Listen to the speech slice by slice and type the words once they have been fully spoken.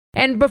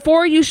And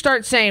before you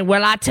start saying,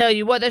 well, I tell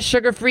you what, this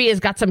sugar-free has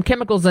got some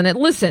chemicals in it.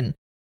 Listen,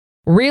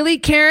 really,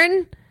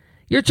 Karen?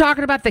 You're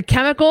talking about the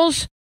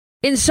chemicals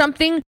in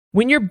something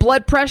when your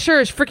blood pressure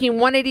is freaking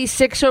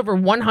 186 over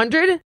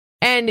 100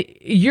 and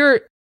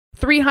you're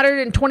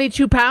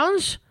 322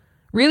 pounds?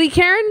 Really,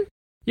 Karen?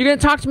 You're going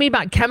to talk to me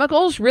about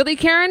chemicals? Really,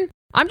 Karen?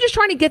 I'm just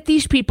trying to get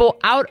these people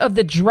out of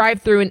the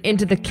drive-thru and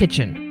into the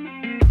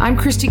kitchen. I'm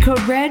Christy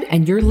Code Red,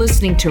 and you're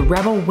listening to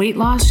Rebel Weight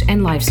Loss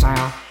and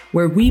Lifestyle,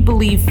 where we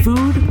believe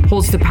food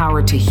holds the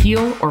power to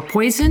heal or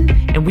poison,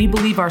 and we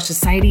believe our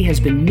society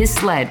has been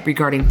misled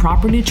regarding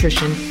proper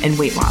nutrition and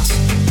weight loss.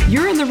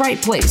 You're in the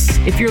right place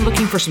if you're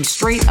looking for some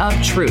straight-up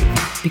truth,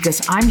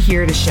 because I'm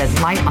here to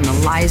shed light on the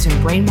lies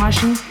and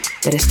brainwashing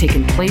that has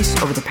taken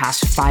place over the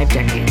past 5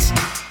 decades.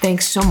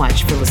 Thanks so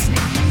much for listening.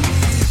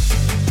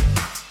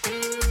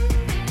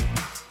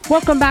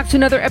 Welcome back to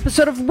another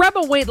episode of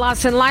Rebel Weight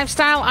Loss and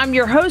Lifestyle. I'm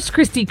your host,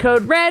 Christy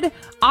Code Red,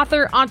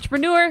 author,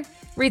 entrepreneur,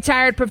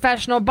 retired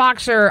professional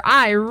boxer.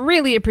 I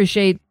really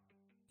appreciate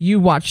you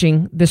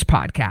watching this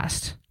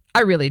podcast.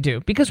 I really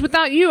do. Because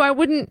without you, I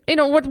wouldn't,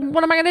 what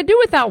am I going to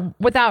do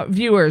without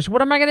viewers?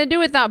 What am I going to do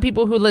without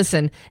people who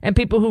listen and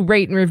people who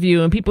rate and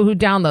review and people who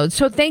download?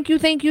 So thank you,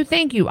 thank you,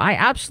 thank you. I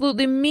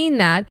absolutely mean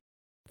that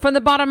from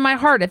the bottom of my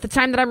heart. At the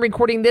time that I'm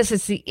recording this,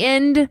 it's the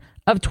end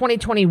of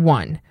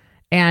 2021.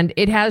 And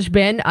it has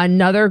been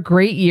another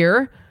great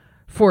year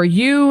for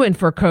you and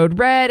for Code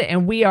Red.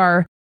 And we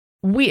at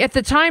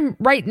the time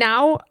right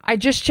now, I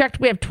just checked,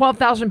 we have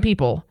 12,000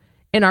 people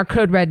in our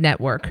Code Red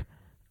network,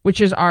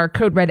 which is our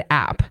Code Red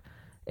app.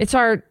 It's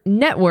our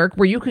network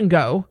where you can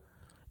go,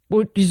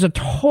 which is a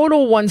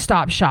total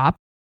one-stop shop.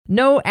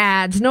 No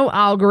ads, no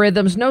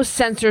algorithms, no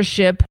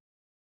censorship,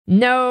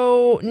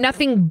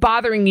 nothing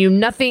bothering you,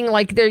 nothing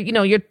like there,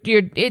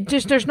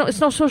 it's no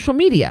social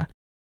media.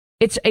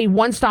 It's a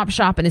one-stop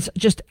shop, and it's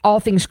just all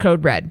things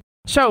Code Red.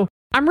 So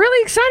I'm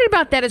really excited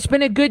about that. It's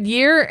been a good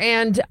year,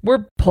 and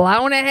we're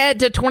plowing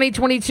ahead to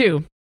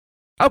 2022.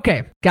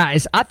 Okay,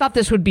 guys, I thought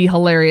this would be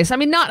hilarious. I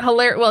mean, not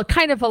hilarious, well,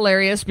 kind of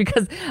hilarious,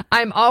 because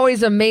I'm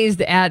always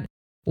amazed at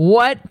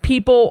what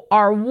people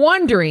are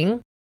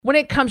wondering when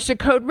it comes to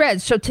Code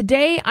Red. So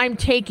today I'm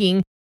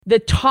taking the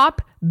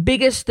top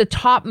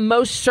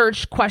most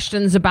searched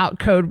questions about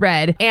Code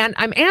Red, and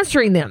I'm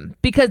answering them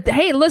because,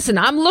 hey, listen,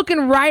 I'm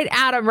looking right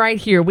at them right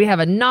here. We have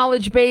a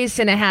knowledge base,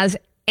 and it has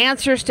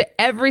answers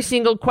to every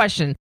single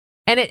question,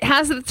 and it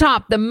has at the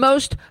top the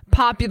most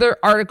popular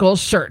articles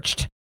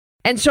searched.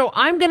 And so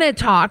I'm going to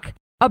talk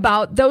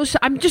about those.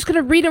 I'm just going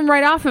to read them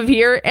right off of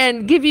here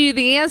and give you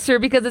the answer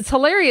because it's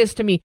hilarious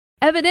to me.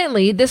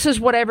 Evidently, this is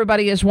what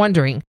everybody is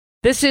wondering.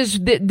 This is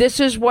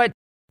what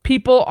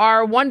people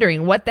are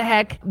wondering. What the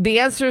heck? The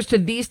answers to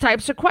these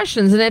types of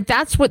questions. And if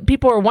that's what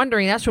people are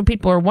wondering, that's what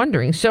people are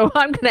wondering. So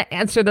I'm going to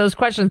answer those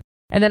questions.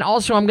 And then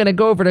also I'm going to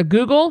go over to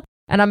Google,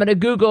 and I'm going to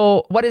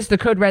Google what is the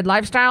Code Red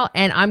lifestyle.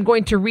 And I'm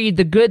going to read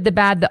the good, the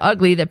bad, the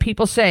ugly that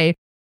people say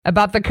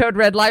about the Code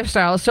Red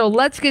lifestyle. So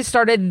let's get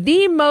started.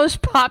 The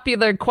most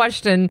popular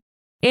question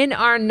in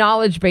our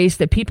knowledge base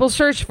that people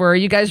search for. Are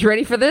you guys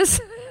ready for this?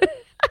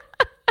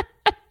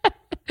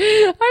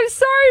 I'm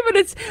sorry, but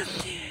it's,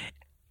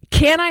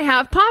 can I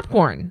have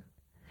popcorn?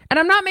 And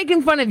I'm not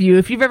making fun of you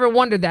if you've ever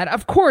wondered that.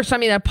 Of course, I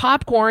mean, a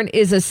popcorn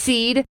is a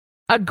seed,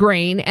 a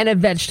grain, and a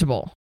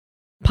vegetable.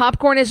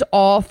 Popcorn is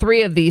all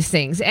three of these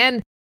things.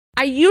 And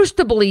I used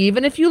to believe,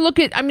 and if you look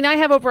at, I mean, I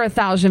have over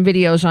 1,000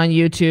 videos on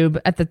YouTube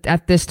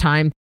at this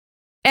time.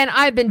 And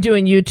I've been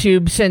doing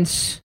YouTube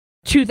since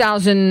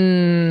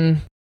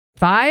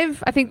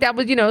 2005. I think that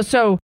was,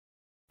 so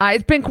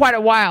it's been quite a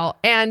while.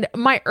 And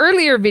my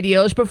earlier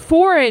videos,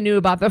 before I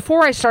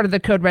started the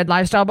Code Red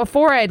lifestyle,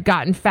 before I had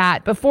gotten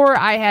fat, before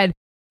I had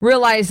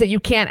realized that you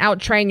can't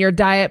out-train your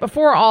diet,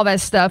 before all that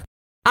stuff,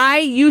 I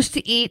used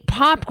to eat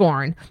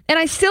popcorn. And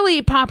I still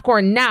eat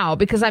popcorn now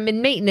because I'm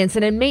in maintenance.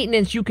 And in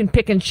maintenance, you can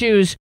pick and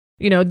choose.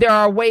 There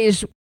are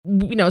ways,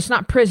 it's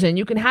not prison.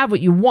 You can have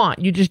what you want.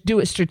 You just do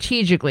it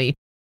strategically.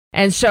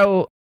 And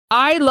so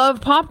I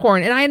love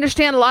popcorn, and I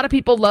understand a lot of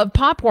people love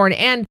popcorn.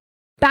 And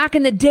back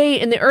in the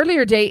day, in the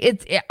earlier day,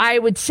 I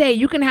would say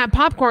you can have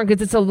popcorn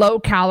because it's a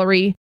low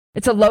calorie,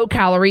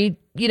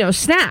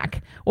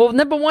 snack. Well,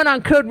 number one,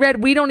 on Code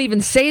Red, we don't even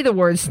say the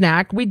word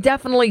snack. We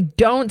definitely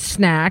don't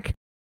snack,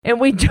 and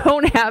we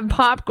don't have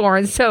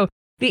popcorn. So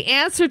the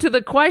answer to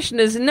the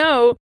question is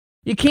no,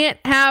 you can't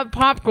have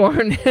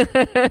popcorn.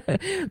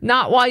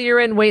 Not while you're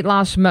in weight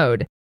loss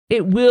mode.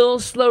 It will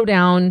slow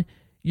down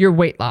your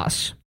weight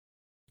loss.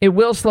 It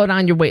will slow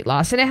down your weight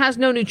loss, and it has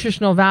no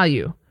nutritional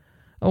value.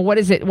 Well, what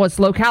is it? What's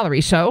low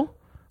calorie? So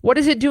what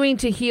is it doing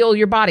to heal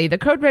your body? The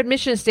Code Red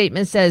mission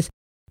statement says,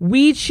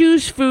 we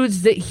choose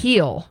foods that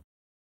heal.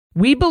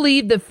 We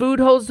believe that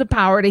food holds the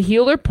power to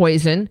heal or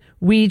poison.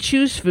 We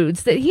choose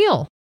foods that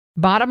heal.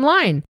 Bottom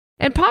line.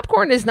 And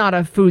popcorn is not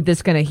a food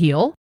that's going to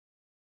heal.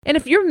 And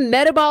if you're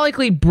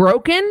metabolically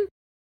broken,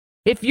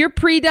 if you're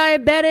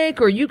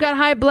pre-diabetic, or you got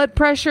high blood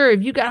pressure,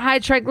 if you got high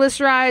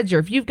triglycerides, or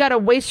if you've got a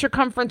waist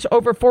circumference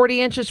over 40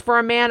 inches for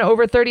a man,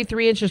 over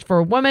 33 inches for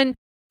a woman,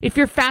 if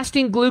your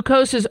fasting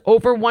glucose is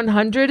over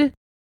 100,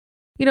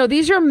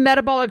 These are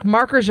metabolic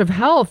markers of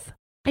health.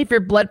 If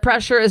your blood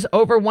pressure is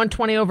over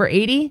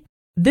 120/80,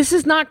 this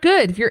is not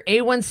good. If your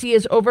A1C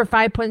is over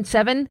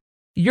 5.7,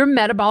 you're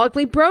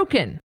metabolically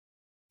broken.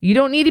 You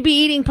don't need to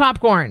be eating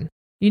popcorn.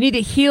 You need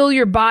to heal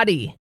your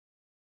body.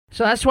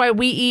 So that's why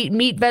we eat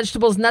meat,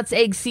 vegetables, nuts,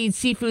 eggs, seeds,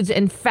 seafoods,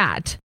 and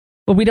fat.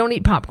 But we don't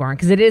eat popcorn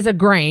because it is a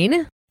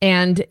grain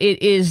and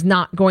it is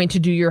not going to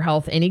do your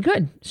health any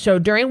good. So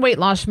during weight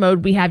loss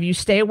mode, we have you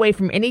stay away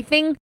from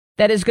anything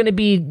that is going to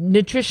be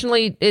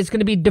is going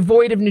to be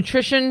devoid of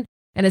nutrition,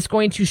 and it's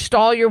going to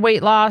stall your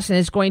weight loss and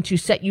it's going to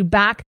set you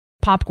back.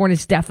 Popcorn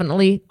is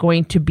definitely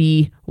going to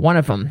be one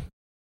of them.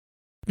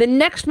 The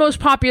next most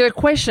popular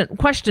question,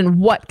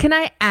 what can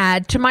I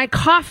add to my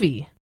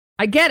coffee?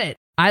 I get it.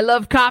 I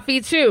love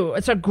coffee too.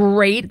 It's a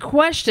great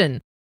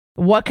question.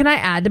 What can I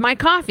add to my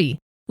coffee?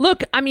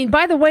 Look,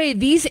 by the way,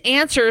 these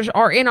answers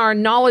are in our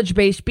knowledge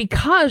base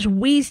because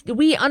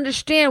we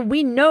understand,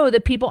 we know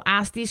that people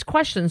ask these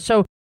questions.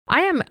 So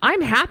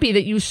I'm happy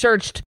that you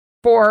searched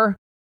for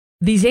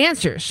these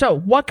answers. So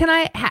what can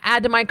I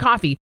add to my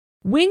coffee?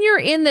 When you're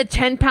in the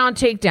 10-pound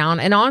takedown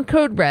and on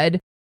Code Red,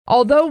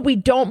 although we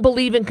don't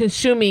believe in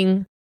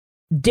consuming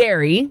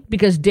dairy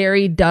because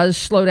dairy does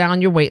slow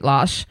down your weight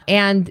loss,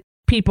 and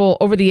people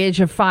over the age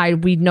of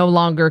 5, we no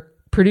longer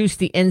produce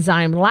the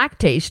enzyme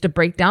lactase to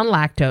break down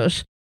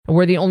lactose.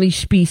 We're the only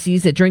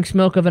species that drinks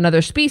milk of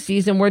another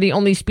species, and we're the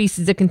only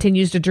species that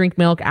continues to drink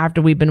milk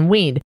after we've been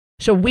weaned.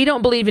 So we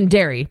don't believe in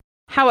dairy.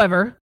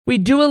 However, we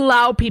do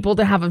allow people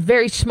to have a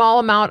very small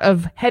amount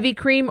of heavy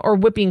cream or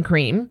whipping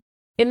cream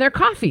in their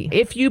coffee,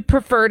 if you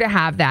prefer to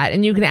have that.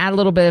 And you can add a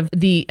little bit of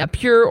the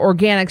pure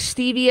organic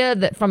stevia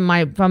that from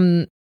my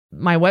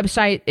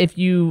website. If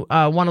you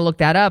want to look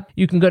that up,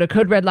 you can go to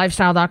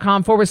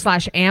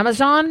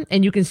coderedlifestyle.com/Amazon,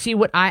 and you can see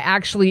what I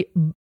actually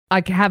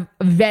have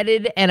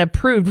vetted and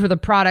approved for the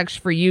products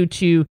for you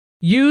to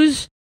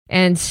use.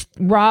 And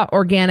raw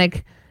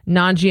organic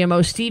non-GMO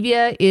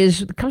stevia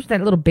comes with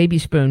that little baby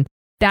spoon.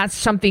 That's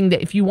something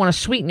that if you want to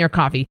sweeten your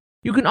coffee,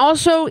 you can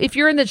also, if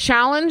you're in the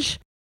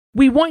challenge,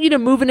 we want you to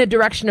move in a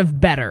direction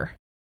of better.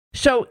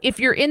 So if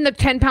you're in the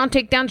 10-pound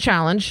takedown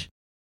challenge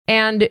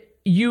and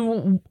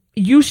you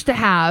used to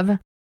have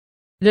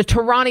the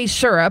Torani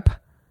syrup,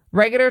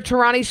 regular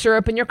Torani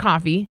syrup in your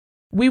coffee,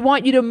 we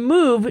want you to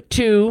move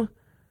to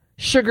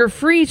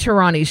sugar-free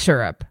Torani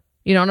syrup.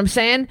 You know what I'm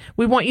saying?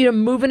 We want you to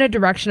move in a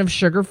direction of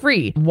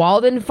sugar-free.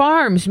 Walden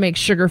Farms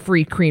makes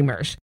sugar-free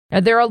creamers. Now,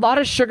 there are a lot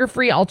of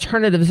sugar-free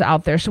alternatives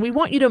out there, so we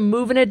want you to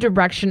move in a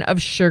direction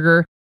of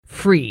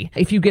sugar-free.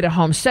 If you get a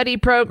home study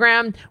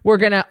program, we're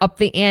going to up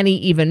the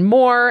ante even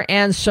more,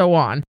 and so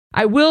on.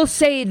 I will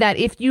say that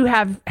if you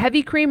have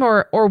heavy cream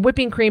or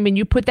whipping cream and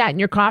you put that in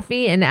your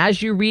coffee, and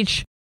as you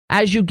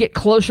get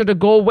closer to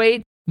goal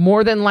weight,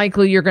 more than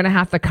likely you're going to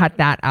have to cut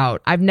that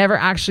out. I've never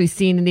actually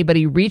seen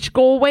anybody reach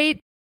goal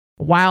weight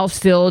while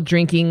still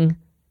drinking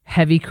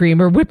heavy cream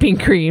or whipping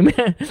cream.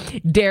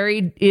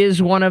 Dairy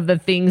is one of the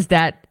things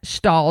that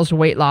stalls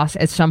weight loss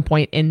at some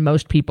point in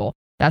most people.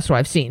 That's what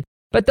I've seen.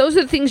 But those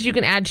are the things you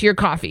can add to your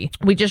coffee.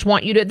 We just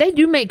want you to, they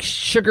do make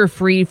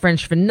sugar-free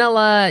French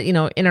vanilla,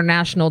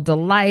 International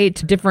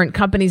Delight, different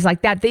companies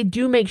like that. They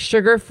do make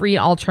sugar-free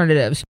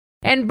alternatives.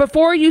 And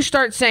before you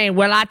start saying,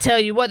 well, I tell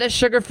you what, this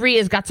sugar-free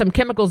has got some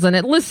chemicals in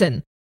it.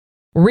 Listen,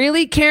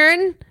 really,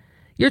 Karen?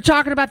 You're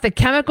talking about the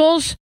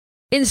chemicals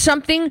in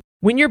something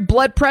when your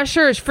blood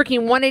pressure is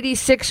freaking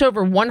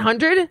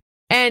 186/100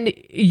 and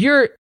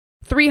you're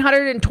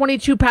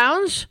 322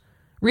 pounds?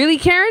 Really,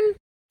 Karen?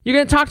 You're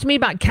going to talk to me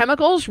about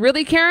chemicals?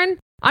 Really, Karen?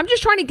 I'm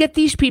just trying to get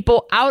these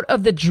people out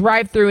of the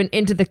drive-thru and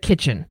into the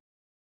kitchen.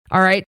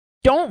 All right?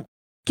 Don't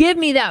give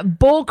me that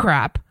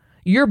bullcrap,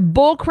 your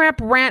bullcrap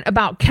rant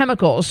about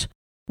chemicals,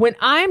 when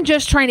I'm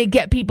just trying to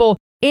get people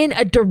in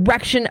a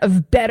direction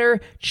of better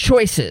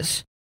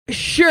choices.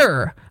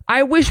 Sure,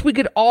 I wish we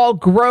could all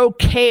grow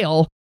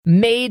kale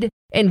made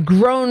and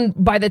grown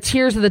by the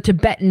tears of the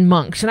Tibetan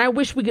monks, and I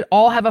wish we could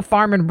all have a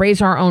farm and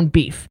raise our own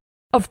beef.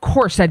 Of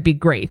course, that'd be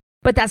great.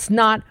 But that's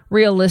not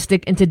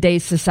realistic in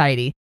today's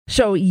society.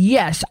 So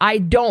yes, I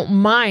don't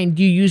mind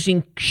you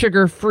using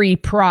sugar-free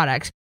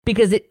products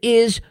because it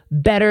is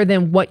better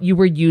than what you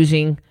were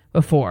using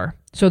before.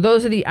 So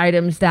those are the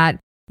items that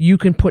you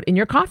can put in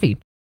your coffee.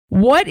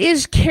 What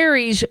is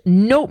Carrie's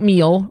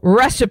oatmeal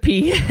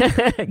recipe?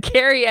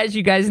 Carrie, as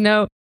you guys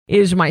know,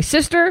 is my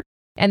sister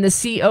and the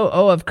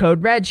COO of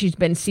Code Red. She's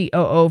been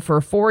COO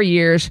for 4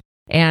 years,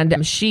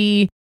 and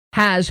she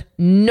has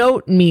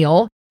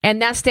oatmeal. And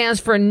that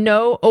stands for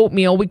no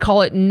oatmeal. We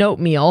call it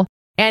oatmeal.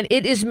 And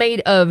it is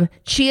made of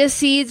chia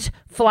seeds,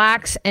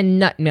 flax, and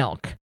nut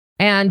milk.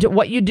 And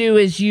what you do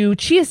is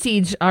chia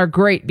seeds are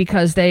great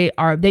because they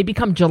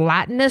become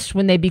gelatinous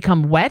when they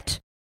become wet.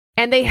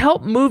 And they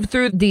help move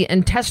through the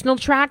intestinal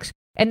tracts,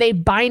 and they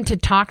bind to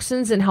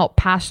toxins and help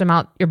pass them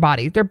out your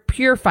body. They're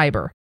pure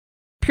fiber.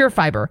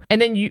 And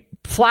then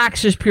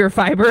flax is pure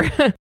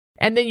fiber.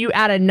 And then you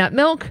add a nut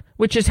milk,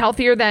 which is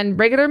healthier than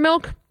regular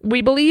milk,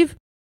 we believe.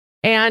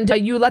 And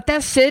you let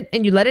that sit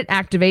and you let it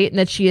activate, and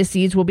the chia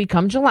seeds will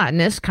become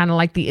gelatinous, kind of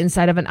like the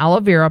inside of an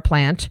aloe vera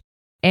plant.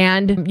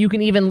 And you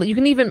can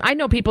even, I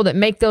know people that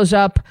make those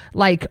up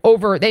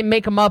they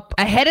make them up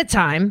ahead of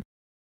time,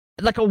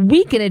 like a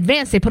week in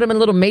advance. They put them in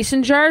little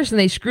mason jars and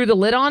they screw the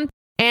lid on,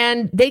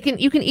 and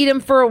you can eat them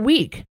for a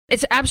week.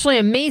 It's absolutely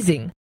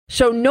amazing.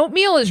 So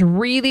Notemeal is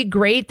really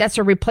great. That's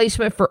a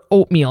replacement for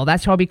oatmeal.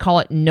 That's why we call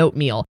it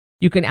Notemeal.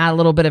 You can add a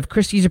little bit of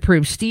Christie's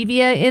approved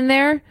stevia in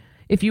there.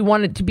 If you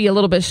want it to be a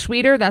little bit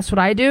sweeter, that's what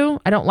I do.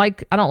 I don't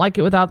like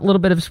it without a little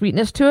bit of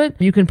sweetness to it.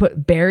 You can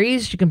put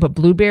berries, you can put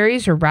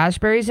blueberries or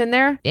raspberries in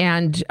there,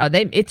 and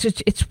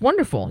it's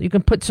wonderful. You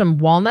can put some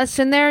walnuts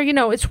in there.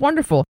 It's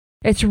wonderful.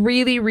 It's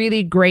really,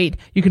 really great.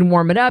 You can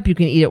warm it up. You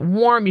can eat it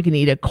warm. You can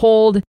eat it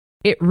cold.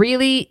 It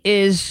really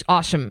is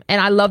awesome, and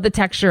I love the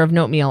texture of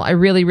Notemeal. I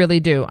really, really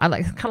do.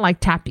 It's kind of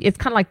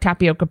like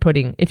tapioca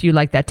pudding if you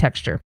like that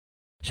texture.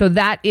 So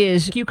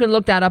you can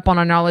look that up on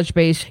our knowledge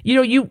base.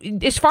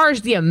 As far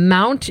as the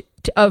amount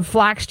of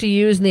flax to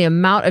use and the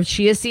amount of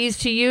chia seeds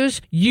to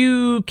use,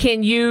 you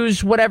can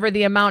use whatever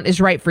the amount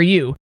is right for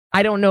you.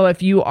 I don't know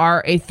if you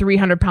are a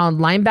 300-pound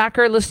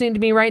linebacker listening to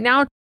me right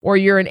now, or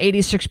you're an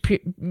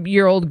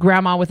 86-year-old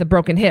grandma with a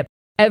broken hip.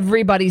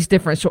 Everybody's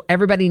different, so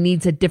everybody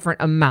needs a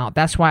different amount.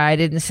 That's why I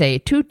didn't say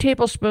 2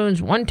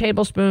 tablespoons, 1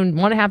 tablespoon,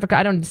 1/2 a cup.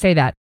 I don't say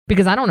that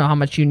because I don't know how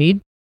much you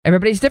need.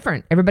 Everybody's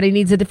different. Everybody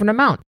needs a different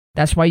amount.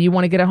 That's why you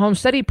want to get a home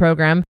study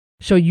program,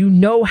 so you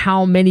know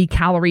how many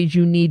calories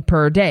you need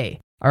per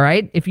day. All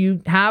right? If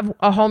you have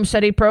a home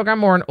study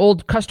program or an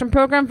old custom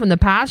program from the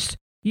past,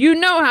 you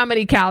know how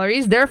many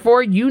calories.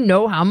 Therefore, you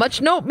know how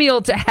much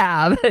Notemeal to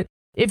have.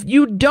 If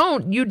you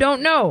don't, you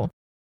don't know.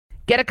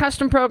 Get a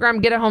custom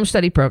program, get a home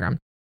study program.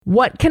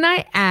 What can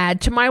I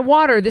add to my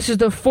water? This is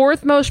the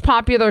 4th most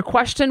popular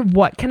question.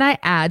 What can I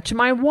add to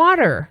my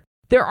water?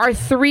 There are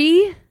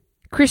 3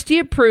 Christie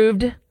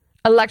approved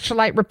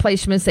electrolyte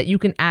replacements that you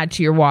can add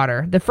to your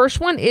water. The first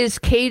one is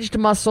Caged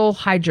Muscle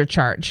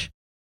HydroCharge.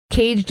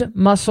 Caged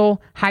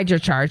Muscle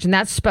HydroCharge, and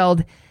that's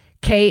spelled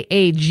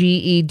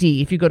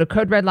KAGED. If you go to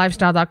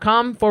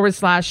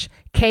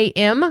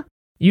coderedlifestyle.com/KM,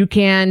 you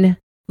can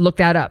look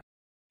that up.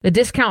 The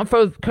discount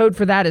code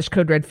for that is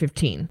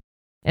CodeRed15,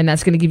 and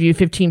that's going to give you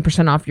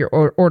 15% off your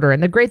order.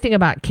 And the great thing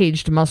about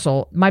Caged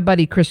Muscle, my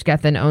buddy Chris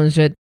Gethin owns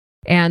it,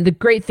 and the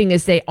great thing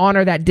is they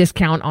honor that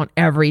discount on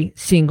every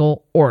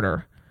single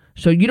order.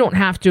 So you don't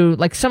have to,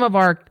 like some of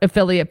our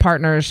affiliate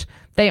partners,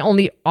 they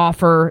only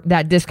offer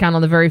that discount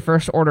on the very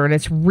first order, and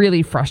it's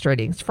really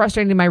frustrating. It's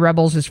frustrating to my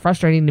rebels. It's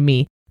frustrating to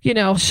me.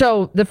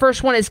 So the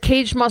first one is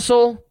Caged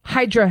Muscle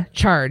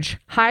HydroCharge.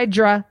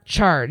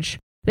 HydroCharge.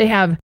 They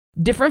have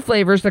different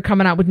flavors. They're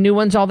coming out with new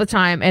ones all the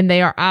time, and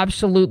they are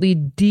absolutely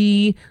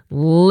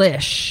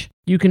delish.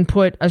 You can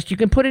put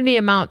any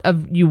amount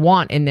of you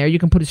want in there. You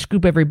can put a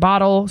scoop every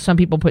bottle. Some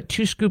people put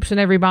 2 scoops in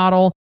every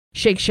bottle.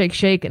 Shake, shake,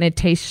 shake, and it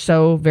tastes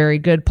so very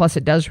good. Plus,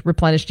 it does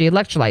replenish the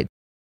electrolyte.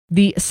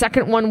 The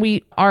second one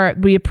we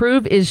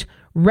approve is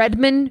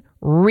Redmond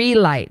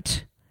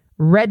Relight.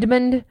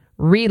 Redmond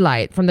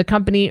Relight from the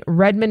company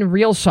Redmond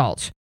Real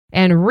Salt.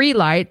 And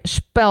Relight,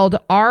 spelled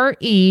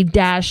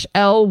RE-LYTE,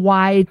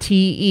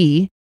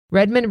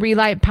 Redmond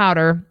Relight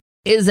powder,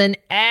 is an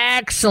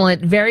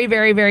excellent, very,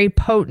 very, very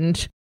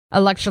potent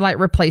electrolyte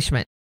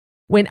replacement.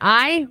 When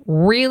I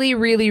really,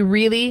 really,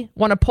 really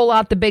want to pull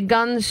out the big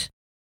guns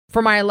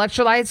for my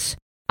electrolytes,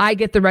 I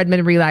get the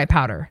Redmond Relight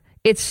powder.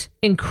 It's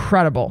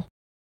incredible.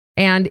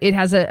 And it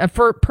has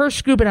per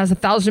scoop, it has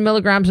 1,000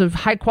 milligrams of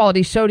high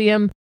quality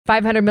sodium,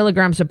 500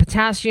 milligrams of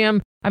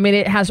potassium. I mean,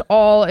 it has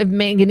all of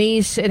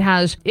manganese.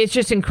 It's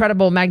just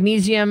incredible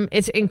magnesium.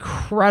 It's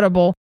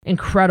incredible,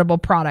 incredible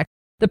product.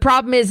 The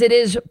problem is it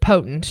is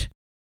potent.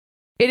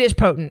 It is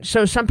potent.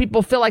 So some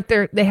people feel like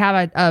they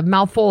have a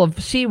mouthful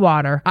of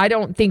seawater. I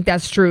don't think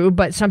that's true,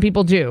 but some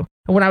people do.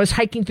 When I was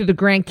hiking through the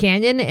Grand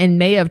Canyon in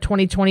May of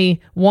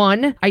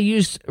 2021, I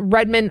used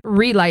Redmond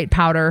Relight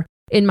powder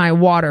in my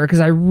water because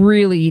I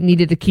really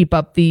needed to keep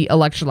up the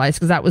electrolytes,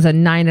 because that was a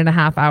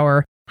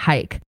 9.5-hour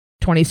hike,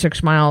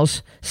 26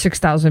 miles,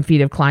 6,000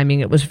 feet of climbing.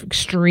 It was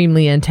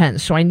extremely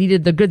intense. So I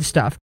needed the good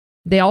stuff.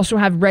 They also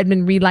have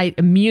Redmond Relight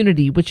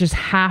Immunity, which is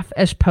half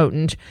as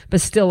potent,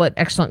 but still at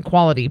excellent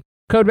quality.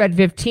 Code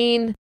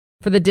RED15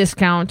 for the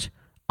discount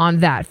on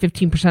that.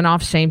 15%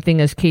 off, same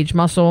thing as Caged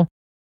Muscle.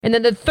 And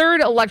then the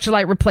third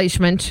electrolyte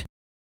replacement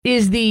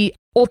is the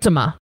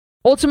Ultima.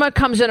 Ultima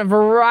comes in a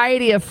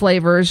variety of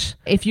flavors.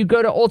 If you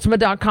go to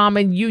ultima.com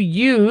and you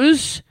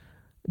use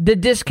the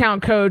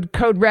discount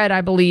code RED,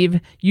 I believe,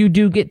 you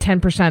do get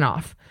 10%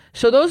 off.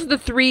 So those are the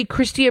 3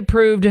 Christie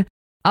approved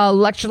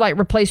electrolyte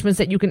replacements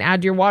that you can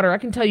add to your water. I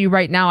can tell you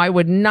right now, I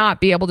would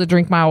not be able to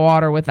drink my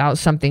water without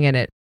something in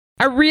it.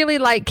 I really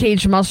like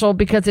Caged Muscle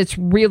because it's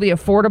really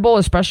affordable,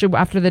 especially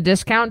after the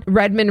discount.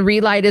 Redmond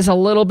Relight is a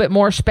little bit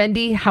more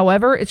spendy.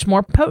 However, it's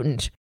more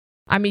potent.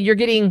 I mean, you're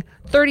getting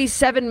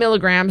 37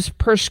 milligrams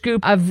per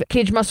scoop of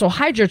Caged Muscle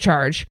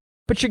HydroCharge,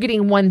 but you're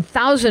getting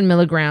 1,000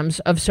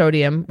 milligrams of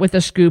sodium with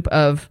a scoop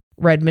of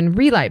Redmond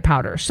Relight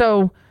powder.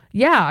 So,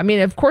 yeah, I mean,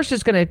 of course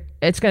it's gonna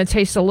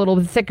taste a little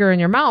bit thicker in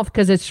your mouth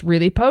because it's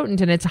really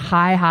potent and it's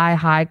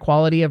high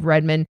quality of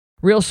Redmond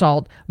Real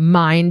Salt,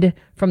 mined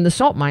from the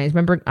salt mines.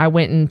 Remember, I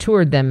went and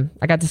toured them.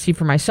 I got to see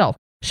for myself.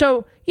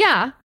 So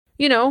yeah,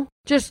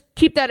 just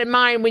keep that in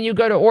mind when you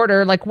go to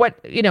order, like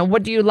what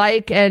do you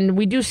like? And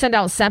we do send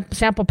out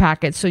sample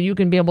packets so you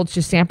can be able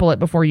to sample it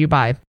before you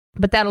buy.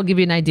 But that'll give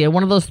you an idea.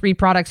 One of those 3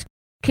 products,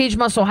 Cage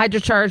Muscle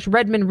Hydrocharge,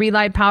 Redmond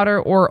Relight Powder,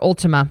 or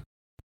Ultima.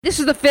 This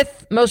is the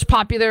 5th most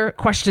popular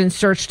question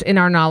searched in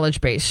our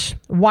knowledge base.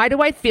 Why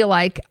do I feel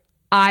like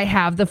I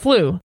have the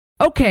flu?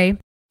 Okay,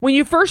 when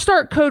you first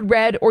start Code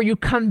Red or you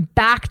come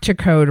back to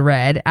Code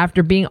Red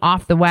after being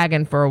off the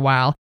wagon for a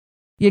while,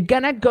 you're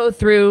going to go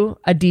through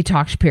a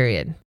detox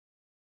period.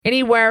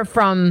 Anywhere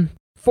from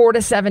 4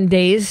 to 7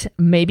 days,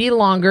 maybe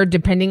longer,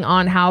 depending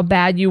on how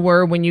bad you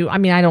were when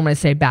I don't want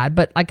to say bad,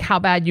 but like how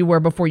bad you were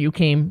before you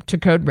came to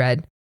Code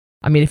Red.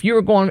 I mean, if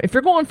you're going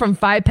from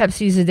 5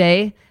 Pepsis a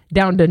day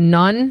down to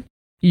none,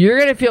 you're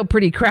going to feel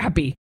pretty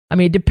crappy. I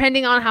mean,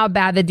 depending on how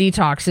bad the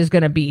detox is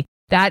going to be,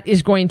 that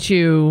is going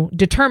to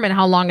determine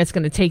how long it's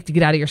going to take to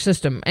get out of your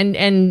system.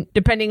 And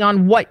depending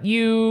on what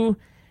you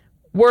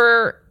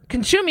were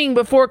consuming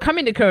before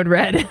coming to Code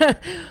Red.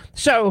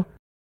 So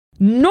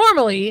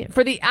normally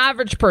for the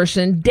average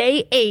person,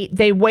 day 8,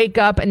 they wake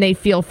up and they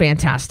feel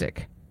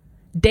fantastic.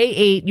 Day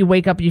 8, you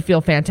wake up and you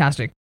feel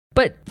fantastic.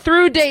 But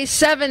through day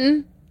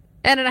 7.5,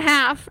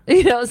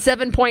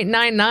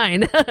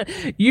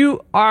 7.99,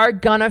 you are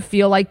gonna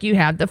feel like you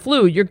have the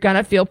flu. You're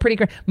gonna feel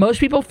pretty most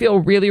people feel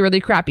really, really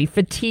crappy.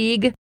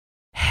 Fatigue,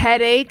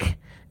 headache,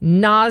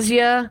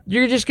 nausea.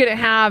 You're just gonna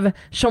have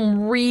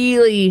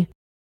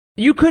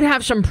you could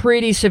have some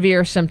pretty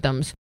severe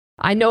symptoms.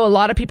 I know a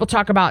lot of people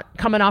talk about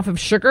coming off of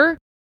sugar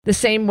the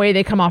same way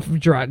they come off of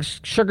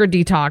drugs. Sugar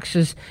detox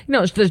is,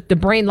 the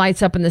brain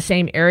lights up in the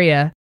same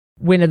area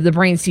when the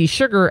brain sees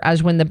sugar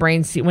as when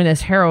a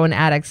heroin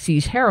addict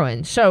sees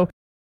heroin. So,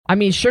 I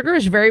mean, sugar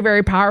is very,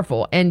 very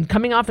powerful, and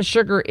coming off of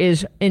sugar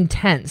is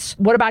intense.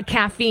 What about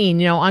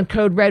caffeine? On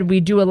Code Red, we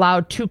do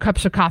allow 2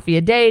 cups of coffee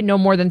a day, no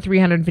more than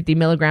 350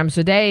 milligrams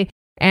a day.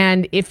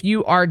 And if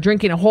you are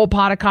drinking a whole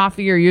pot of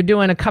coffee, or you're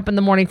doing a cup in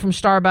the morning from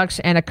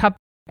Starbucks and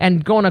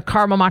going a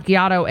caramel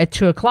macchiato at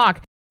 2:00,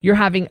 you're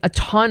having a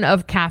ton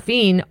of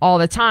caffeine all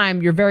the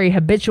time. You're very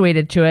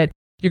habituated to it.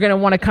 You're going to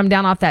want to come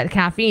down off that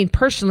caffeine.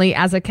 Personally,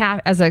 as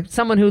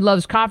someone who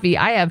loves coffee,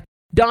 I have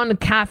done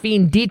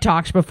caffeine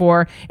detox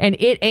before, and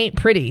it ain't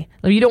pretty.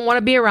 You don't want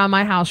to be around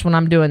my house when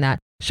I'm doing that.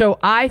 So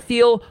I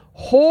feel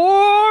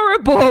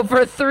horrible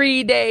for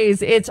 3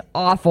 days. It's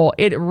awful.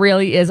 It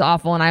really is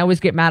awful. And I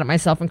always get mad at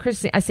myself. And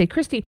I say,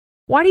 Christy,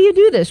 why do you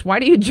do this? Why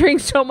do you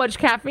drink so much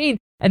caffeine?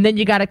 And then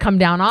you got to come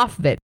down off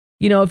of it.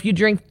 If you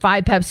drink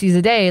 5 Pepsis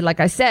a day, like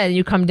I said, and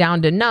you come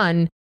down to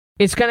none,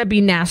 it's going to be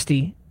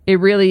nasty. It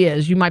really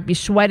is. You might be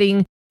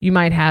sweating. You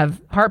might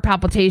have heart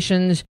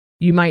palpitations.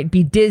 You might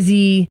be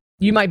dizzy.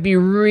 You might be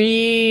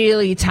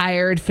really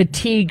tired,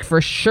 fatigue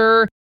for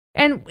sure.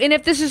 And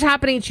if this is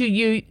happening to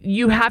you,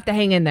 you have to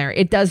hang in there.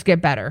 It does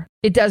get better.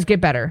 It does get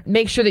better.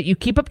 Make sure that you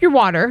keep up your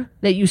water,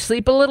 that you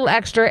sleep a little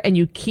extra, and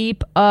you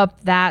keep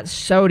up that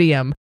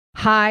sodium.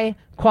 High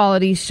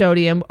quality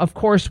sodium. Of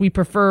course, we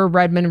prefer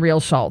Redmond Real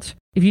Salt.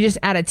 If you just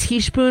add a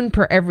teaspoon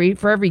for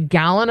every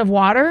gallon of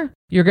water,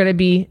 you're going to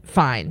be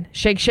fine.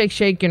 Shake, shake,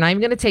 shake. You're not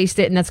even going to taste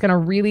it. And that's going to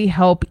really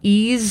help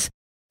ease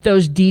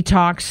those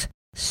detox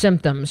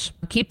symptoms.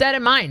 Keep that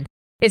in mind.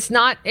 It's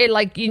not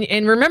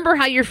and remember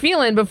how you're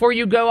feeling before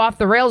you go off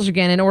the rails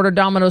again and order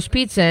Domino's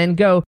Pizza and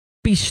go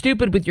be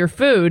stupid with your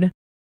food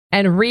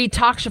and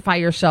retoxify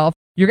yourself.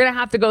 You're going to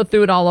have to go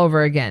through it all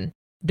over again.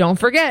 Don't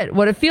forget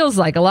what it feels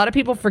like. A lot of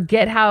people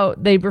forget how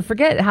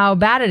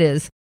bad it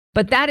is.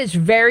 But that is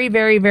very,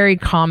 very, very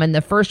common. The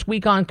first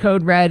week on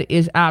Code Red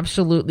is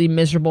absolutely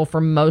miserable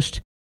for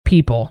most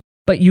people,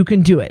 but you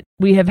can do it.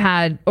 We've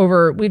had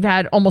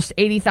almost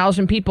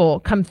 80,000 people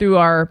come through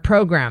our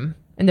program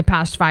in the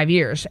past 5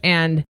 years,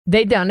 and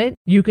they've done it.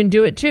 You can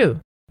do it too.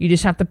 You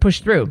just have to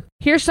push through.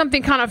 Here's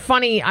something kind of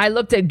funny. I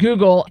looked at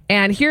Google,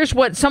 and here's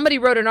what somebody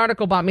wrote an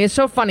article about me. It's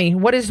so funny.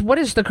 What is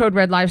the Code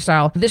Red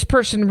lifestyle? This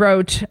person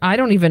wrote,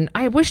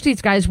 I wish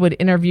these guys would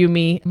interview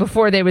me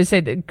before they would say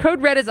that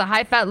Code Red is a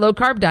high-fat,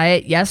 low-carb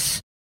diet.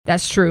 Yes,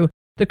 that's true.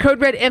 The Code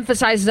Red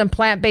emphasizes a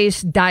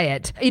plant-based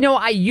diet.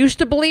 I used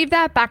to believe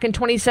that back in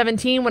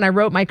 2017 when I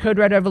wrote my Code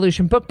Red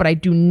Evolution book, but I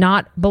do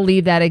not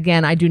believe that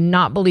again. I do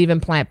not believe in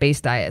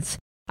plant-based diets.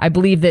 I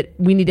believe that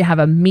we need to have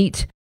a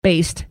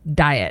meat-based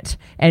diet,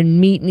 and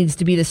meat needs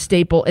to be the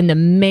staple in the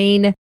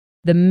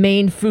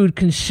main food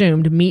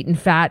consumed, meat and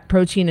fat,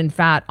 protein and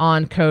fat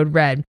on Code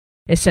Red.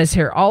 It says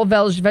here, all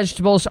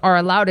vegetables are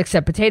allowed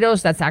except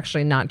potatoes. That's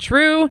actually not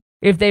true.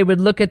 If they would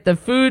look at the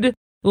food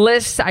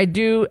lists, I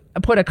do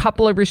put a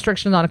couple of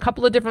restrictions on a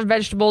couple of different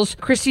vegetables.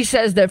 Christy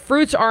says that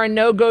fruits are a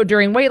no-go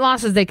during weight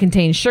loss as they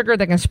contain sugar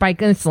that can spike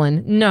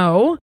insulin.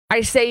 No,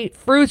 I say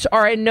fruits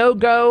are a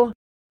no-go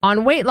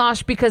on weight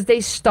loss because they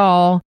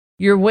stall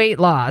your weight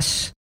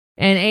loss.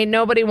 And ain't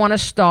nobody want to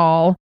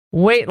stall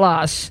weight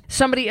loss.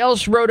 Somebody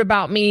else wrote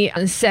about me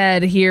and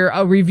said here,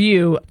 a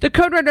review. The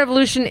Code Red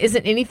Revolution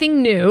isn't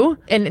anything new.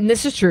 And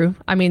this is true.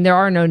 I mean, there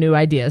are no new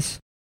ideas.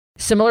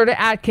 similar to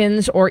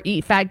Atkins or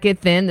Eat Fat, Get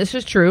Thin. This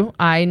is true.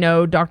 I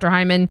know Dr.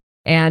 Hyman,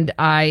 and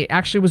I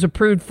actually was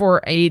approved for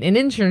an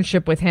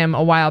internship with him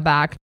a while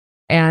back.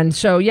 And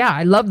so, yeah,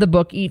 I love the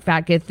book, Eat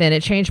Fat, Get Thin.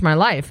 It changed my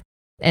life.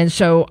 And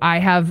so I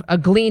have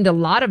gleaned a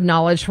lot of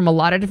knowledge from a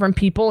lot of different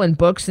people and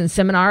books and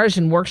seminars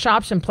and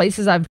workshops and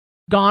places I've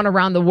gone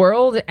around the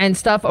world and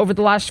stuff over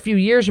the last few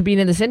years of being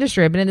in this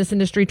industry. I've been in this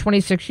industry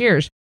 26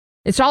 years.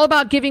 It's all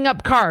about giving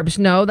up carbs.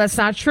 No, that's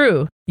not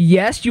true.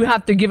 Yes, you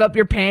have to give up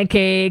your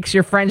pancakes,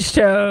 your French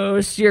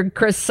toast, your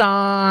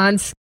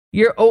croissants,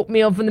 your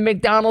oatmeal from the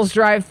McDonald's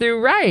drive-thru.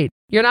 Right.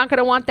 You're not going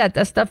to want that.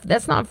 That stuff,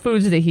 that's not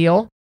foods to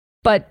heal.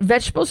 But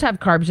vegetables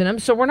have carbs in them,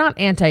 so we're not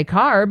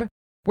anti-carb.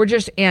 We're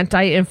just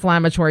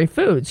anti-inflammatory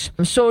foods.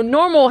 So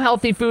normal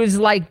healthy foods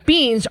like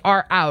beans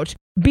are out.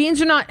 Beans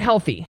are not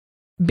healthy.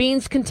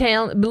 Legumes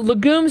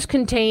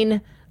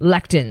contain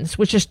lectins,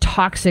 which is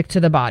toxic to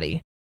the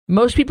body.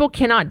 Most people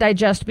cannot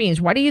digest beans.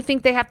 Why do you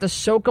think they have to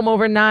soak them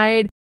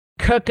overnight,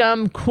 cook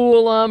them,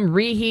 cool them,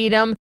 reheat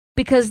them?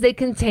 Because they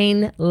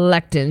contain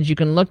lectins. You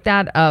can look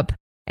that up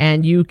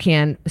and you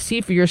can see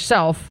for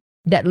yourself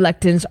that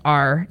lectins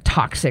are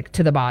toxic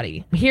to the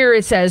body. Here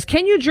it says,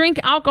 can you drink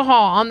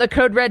alcohol on the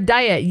Code Red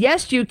diet?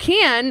 Yes, you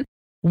can.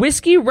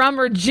 Whiskey, rum,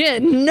 or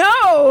gin?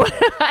 No,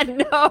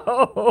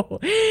 no.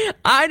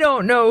 I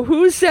don't know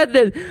who said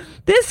this.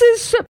 This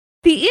is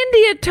the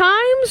India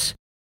Times?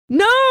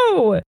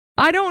 No,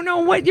 I don't know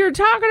what you're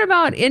talking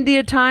about,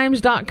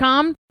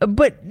 indiatimes.com.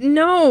 But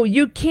no,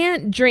 you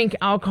can't drink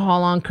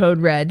alcohol on Code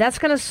Red. That's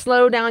going to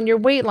slow down your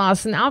weight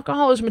loss. And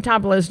alcohol is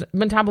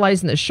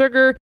metabolizing the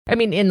sugar.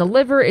 In the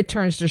liver, it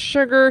turns to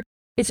sugar.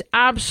 It's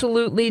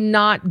absolutely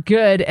not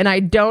good, and I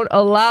don't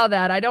allow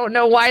that. I don't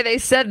know why they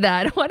said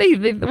that. What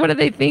are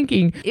they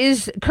thinking?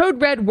 Is Code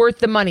Red worth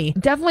the money?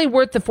 Definitely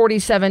worth the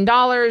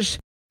 $47.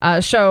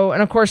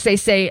 And of course they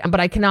say, but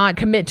I cannot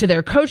commit to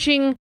their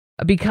coaching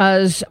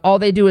because all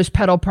they do is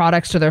peddle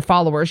products to their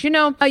followers.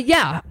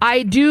 Yeah,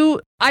 I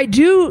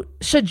do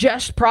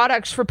suggest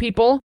products for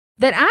people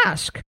that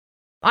ask.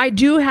 I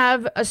do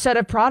have a set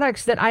of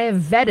products that I have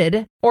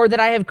vetted or that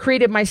I have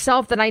created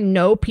myself that I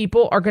know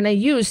people are going to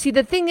use. See,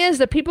 the thing is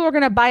that people are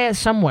going to buy it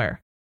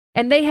somewhere.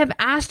 And they have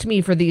asked me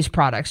for these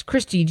products.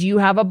 Christy, do you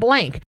have a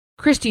blank?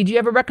 Christy, do you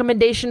have a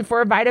recommendation for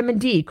a vitamin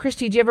D?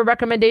 Christy, do you have a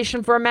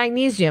recommendation for a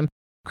magnesium?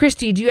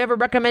 Christy, do you have a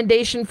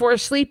recommendation for a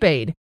sleep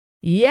aid?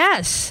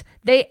 Yes,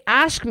 they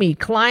ask me.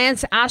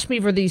 Clients ask me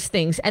for these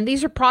things. And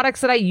these are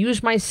products that I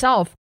use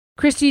myself.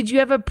 Christy, do you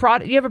have a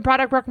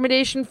product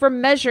recommendation for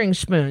measuring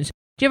spoons?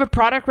 Do you have a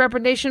product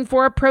recommendation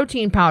for a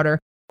protein powder?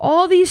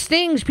 All these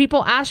things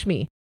people ask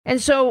me.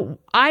 And so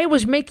I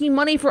was making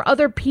money for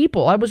other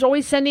people. I was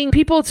always sending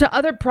people to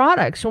other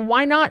products. So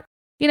why not,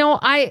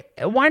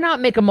 why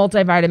not make a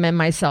multivitamin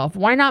myself?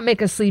 Why not make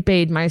a sleep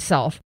aid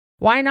myself?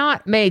 Why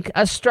not make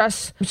a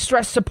stress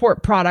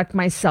support product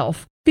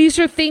myself? These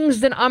are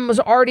things that I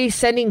was already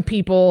sending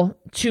people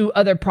to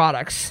other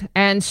products.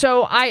 And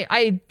so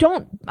I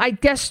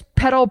guess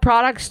peddle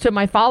products to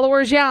my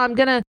followers. Yeah,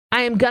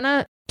 I am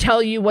gonna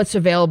tell you what's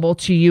available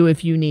to you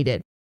if you need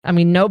it.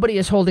 Nobody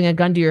is holding a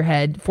gun to your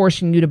head,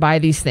 forcing you to buy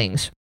these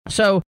things.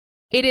 So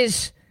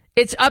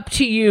it's up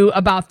to you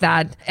about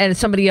that. And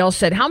somebody else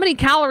said, how many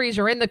calories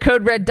are in the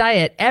Code Red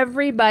diet?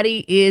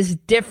 Everybody is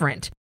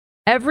different.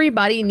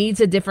 Everybody needs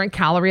a different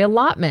calorie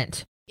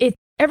allotment.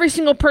 Every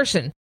single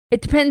person.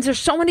 It depends. There's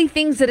so many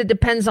things that it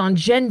depends on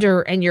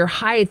gender and your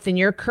height and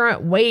your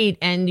current weight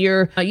and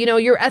your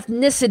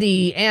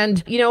ethnicity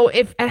and,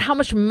 and how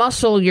much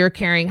muscle you're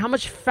carrying, how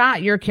much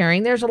fat you're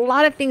carrying. There's a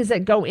lot of things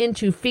that go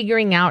into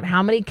figuring out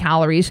how many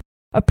calories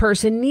a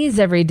person needs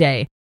every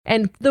day.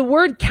 And the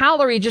word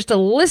calorie just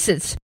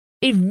elicits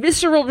a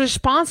visceral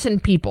response in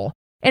people.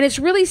 And it's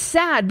really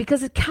sad because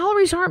the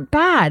calories aren't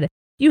bad.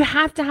 You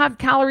have to have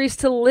calories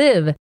to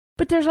live.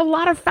 But there's a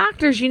lot of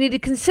factors you need to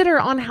consider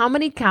on how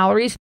many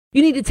calories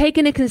you need to take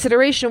into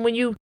consideration when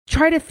you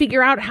try to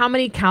figure out how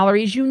many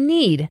calories you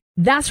need.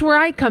 That's where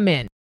I come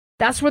in.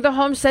 That's where the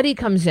home study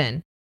comes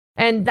in.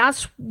 And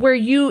that's where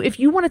if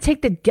you want to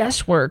take the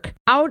guesswork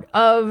out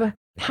of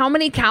how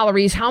many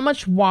calories, how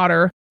much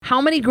water, how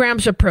many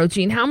grams of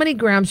protein, how many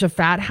grams of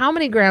fat, how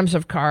many grams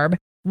of carb,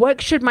 what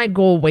should my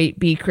goal weight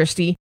be,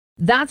 Christy?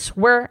 That's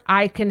where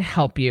I can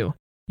help you.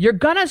 You're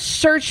going to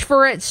search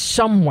for it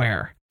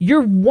somewhere.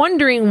 You're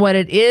wondering what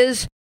it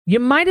is. You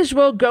might as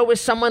well go with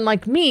someone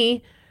like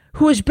me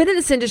who has been in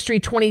this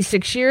industry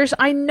 26 years.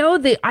 I know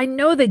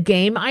the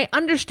game. I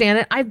understand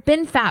it. I've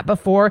been fat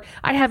before.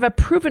 I have a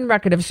proven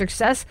record of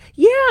success.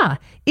 Yeah,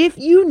 if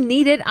you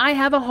need it, I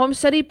have a home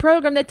study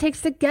program that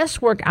takes the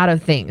guesswork out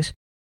of things.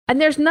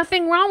 And there's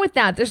nothing wrong with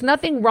that. There's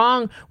nothing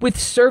wrong with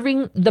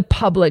serving the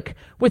public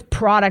with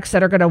products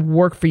that are going to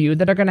work for you,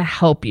 that are going to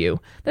help you.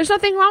 There's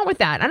nothing wrong with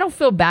that. I don't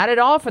feel bad at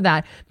all for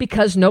that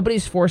because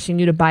nobody's forcing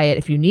you to buy it.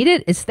 If you need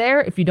it, it's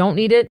there. If you don't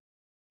need it,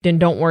 then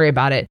don't worry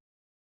about it.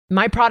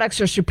 My products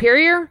are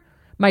superior.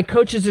 My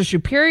coaches are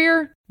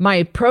superior.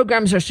 My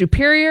programs are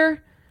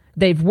superior.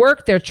 They've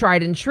worked. They're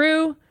tried and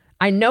true.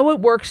 I know it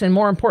works. And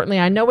more importantly,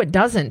 I know it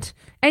doesn't.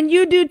 And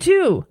you do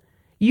too.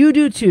 You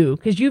do too,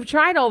 because you've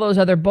tried all those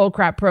other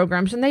bullcrap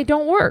programs and they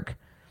don't work.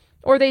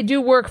 Or they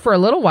do work for a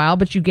little while,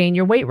 but you gain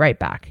your weight right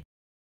back.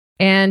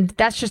 And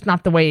that's just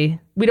not the way.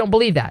 We don't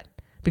believe that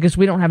because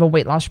we don't have a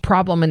weight loss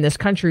problem in this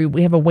country.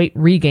 We have a weight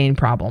regain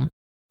problem.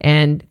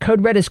 And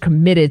Code Red is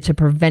committed to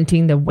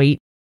preventing the weight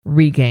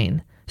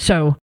regain.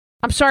 So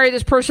I'm sorry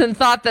this person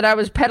thought that I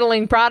was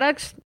peddling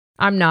products.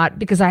 I'm not,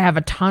 because I have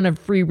a ton of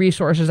free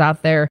resources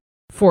out there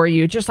for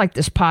you, just like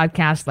this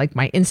podcast, like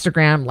my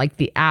Instagram, like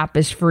the app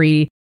is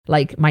free,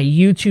 like my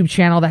YouTube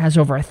channel that has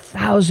over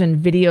 1,000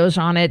 videos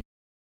on it.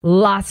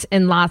 Lots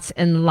and lots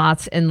and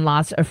lots and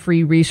lots of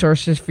free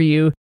resources for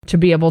you to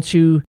be able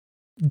to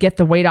get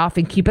the weight off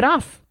and keep it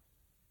off.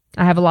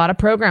 I have a lot of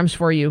programs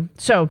for you.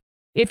 So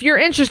if you're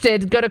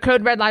interested, go to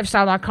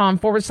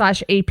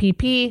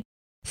coderedlifestyle.com/APP,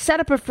 set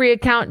up a free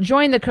account,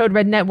 join the Code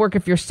Red Network.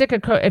 If you're sick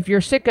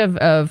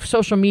of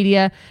social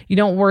media, you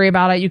don't worry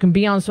about it. You can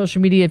be on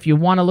social media if you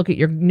want to look at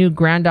your new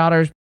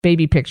granddaughter's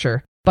baby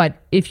picture. But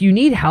if you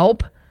need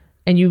help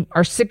and you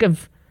are sick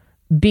of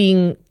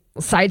being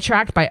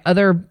sidetracked by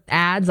other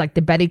ads like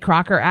the Betty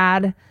Crocker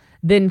ad,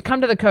 then come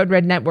to the Code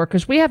Red Network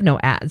because we have no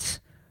ads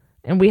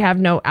and we have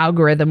no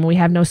algorithm and we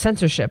have no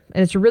censorship.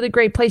 And it's a really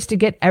great place to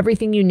get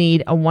everything you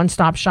need, a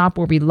one-stop shop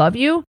where we love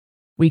you,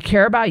 we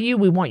care about you,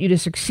 we want you to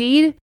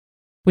succeed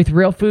with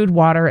real food,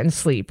 water, and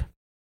sleep.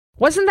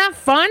 Wasn't that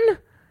fun?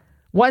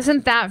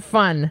 Wasn't that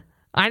fun?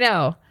 I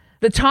know.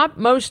 The top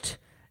most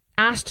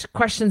asked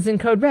questions in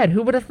Code Red.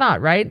 Who would have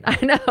thought, right? I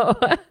know.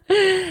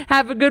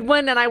 Have a good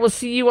one, and I will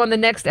see you on the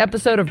next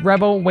episode of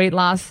Rebel Weight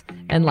Loss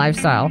and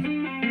Lifestyle.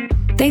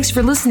 Thanks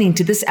for listening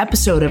to this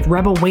episode of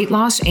Rebel Weight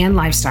Loss and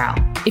Lifestyle.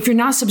 If you're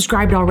not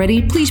subscribed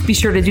already, please be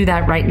sure to do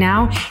that right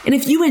now. And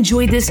if you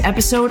enjoyed this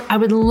episode, I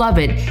would love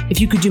it if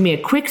you could do me a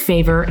quick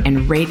favor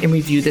and rate and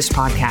review this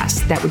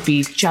podcast. That would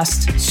be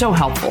just so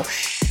helpful.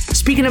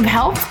 Speaking of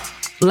help,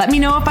 let me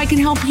know if I can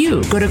help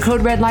you. Go to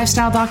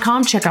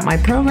coderedlifestyle.com, check out my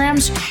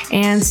programs,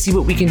 and see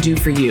what we can do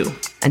for you.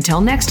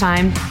 Until next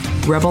time,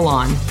 Rebel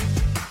on.